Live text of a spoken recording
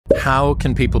How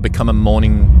can people become a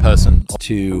morning person?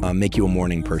 To make you a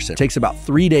morning person. It takes about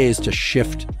 3 days to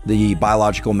shift the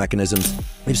biological mechanisms.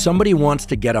 If somebody wants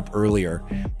to get up earlier,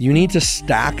 you need to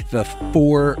stack the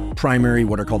 4 primary,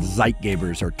 what are called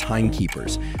Zeitgebers or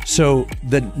timekeepers. So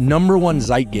the number one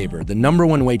Zeitgeber, the number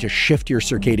one way to shift your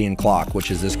circadian clock,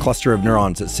 which is this cluster of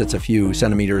neurons that sits a few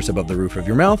centimeters above the roof of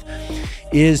your mouth,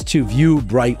 is to view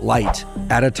bright light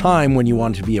at a time when you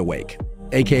want to be awake,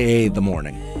 AKA the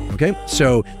morning. Okay,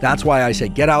 so that's why I say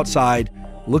get outside,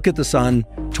 look at the sun,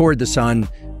 toward the sun,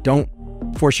 don't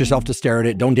force yourself to stare at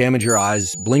it, don't damage your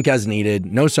eyes, blink as needed,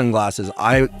 no sunglasses,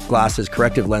 eyeglasses,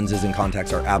 corrective lenses, and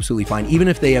contacts are absolutely fine, even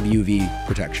if they have UV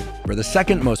protection. For the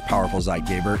second most powerful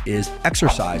Zeitgeber is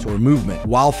exercise or movement.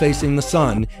 While facing the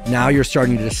sun, now you're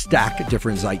starting to stack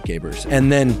different Zeitgebers.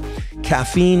 And then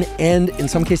caffeine and, in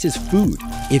some cases, food.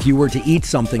 If you were to eat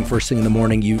something first thing in the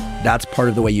morning, that's part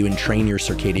of the way you entrain your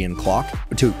circadian clock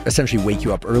to essentially wake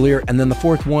you up earlier. And then the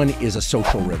fourth one is a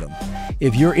social rhythm.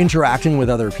 If you're interacting with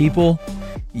other people,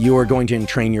 you are going to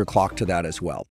entrain your clock to that as well.